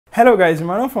Hello guys,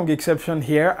 Emmanuel from Geekception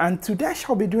here, and today I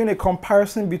shall be doing a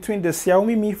comparison between the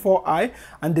Xiaomi Mi 4i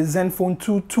and the Zenfone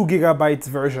 2 2GB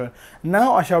version.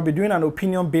 Now I shall be doing an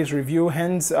opinion-based review,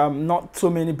 hence not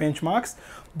so many benchmarks,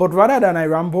 but rather than I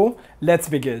ramble, let's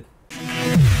begin.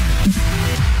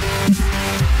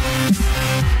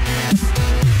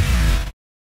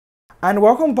 And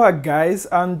welcome back guys,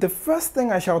 and the first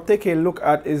thing I shall take a look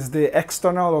at is the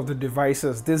external of the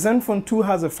devices. The Zenfone 2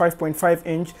 has a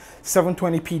 5.5-inch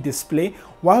 720p display,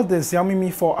 while the Xiaomi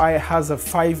Mi 4i has a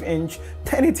 5-inch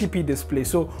 1080p display.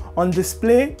 So on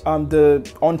display,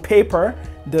 on paper,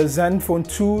 the Zenfone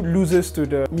 2 loses to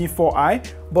the Mi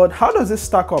 4i, but how does this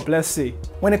stack up? Let's see.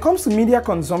 When it comes to media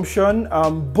consumption,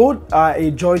 both are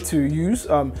a joy to use.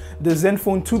 The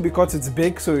Zenfone 2 because it's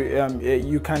big, so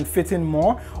you can fit in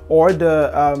more, or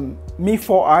the Mi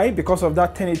 4i because of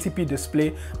that 1080p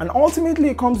display. And ultimately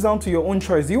it comes down to your own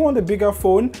choice. Do you want a bigger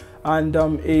phone and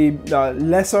a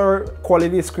lesser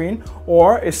quality screen,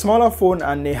 or a smaller phone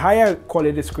and a higher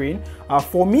quality screen?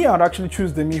 For me, I'd actually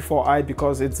choose the Mi 4i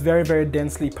because it's very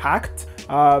densely packed.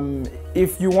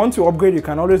 If you want to upgrade, you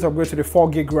can always upgrade to the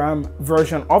 4GB RAM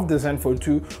version of the Zenfone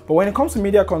 2, but when it comes to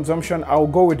media consumption, I'll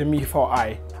go with the Mi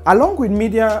 4i. Along with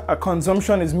media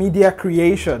consumption is media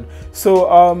creation.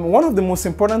 So one of the most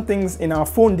important things in our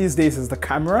phone these days is the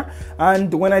camera,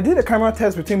 and when I did a camera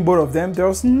test between both of them, there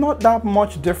was not that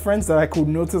much difference that I could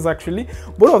notice actually.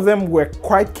 Both of them were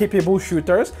quite capable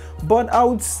shooters, but I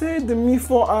would say the Mi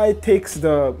 4i takes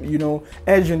the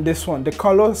edge in this one. The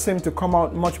colors seem to come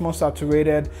out much more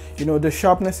saturated, the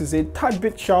sharpness is a tad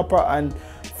bit sharper, and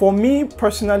for me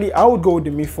personally, I would go with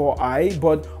the Mi 4i,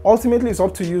 but ultimately it's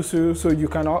up to you, so you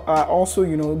can also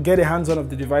get a hands-on of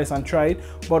the device and try it.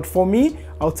 But for me,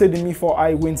 I'll say the Mi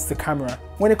 4i wins the camera.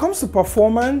 When it comes to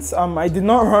performance, I did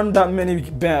not run that many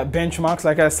benchmarks.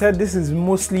 Like I said, this is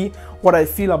mostly what I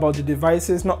feel about the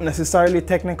devices, not necessarily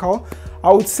technical.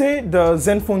 I would say the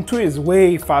Zenfone 2 is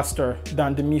way faster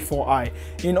than the Mi 4i.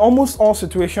 In almost all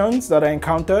situations that I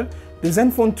encountered, the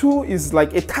Zenfone 2 is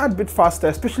like a tad bit faster,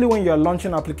 especially when you're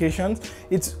launching applications.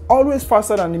 It's always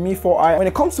faster than the Mi 4i. When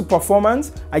it comes to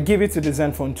performance, I give it to the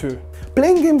Zenfone 2.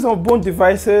 Playing games on both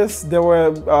devices, there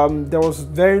was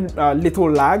very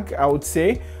little lag, I would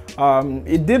say.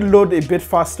 It did load a bit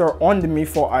faster on the Mi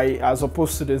 4i as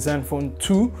opposed to the Zenfone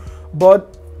 2,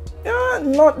 but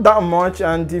not that much.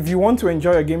 And if you want to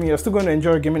enjoy your gaming, you're still going to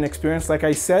enjoy a gaming experience. Like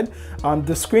I said,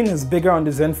 the screen is bigger on the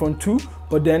Zenfone 2,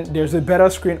 but then there's a better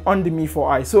screen on the Mi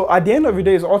 4i. So at the end of the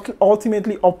day, it's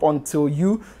ultimately up until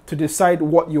you to decide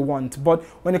what you want. But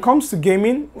when it comes to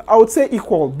gaming, I would say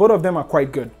equal. Both of them are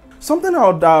quite good. Something I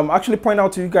would actually point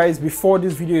out to you guys before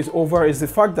this video is over is the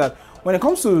fact that when it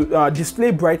comes to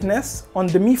display brightness, on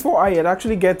the Mi 4i, it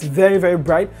actually gets very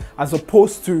bright as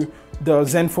opposed to the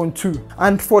Zenfone 2.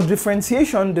 And for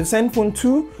differentiation, the Zenfone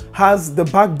 2 has the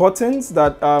back buttons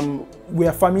that we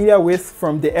are familiar with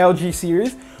from the LG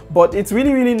series, but it's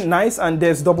really nice, and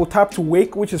there's double tap to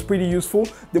wake, which is pretty useful.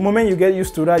 The moment you get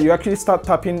used to that, you actually start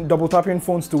double tapping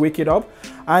phones to wake it up.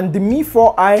 And the Mi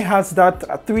 4i has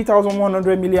that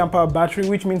 3100 mAh battery,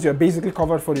 which means you're basically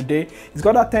covered for the day. It's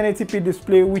got that 1080p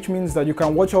display, which means that you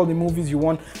can watch all the movies you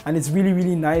want, and it's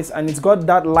really nice, and it's got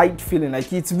that light feeling,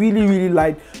 like it's really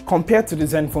light compared to the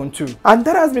Zenfone 2. And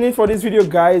that has been it for this video,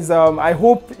 guys. I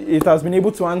hope it has been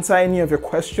able to answer any of your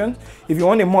questions. If you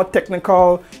want a more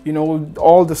technical,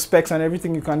 all the specs and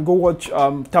everything, you can go watch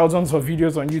thousands of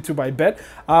videos on YouTube, I bet.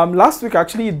 Last week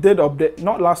actually it did update,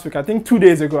 not last week, I think 2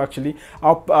 days ago actually,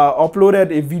 I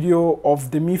uploaded a video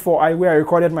of the Mi 4i where I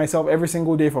recorded myself every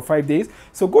single day for 5 days.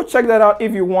 So go check that out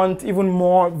if you want even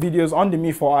more videos on the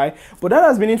Mi 4i. But that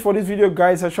has been it for this video,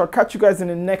 guys. I shall catch you guys in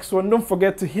the next one. Don't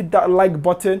forget to hit that like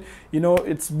button.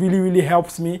 It's really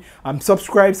helps me.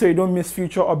 Subscribe so you don't miss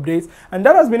future updates. And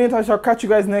that has been it. I shall catch you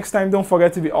guys next time. Don't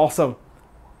forget to be awesome.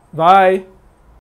 Bye.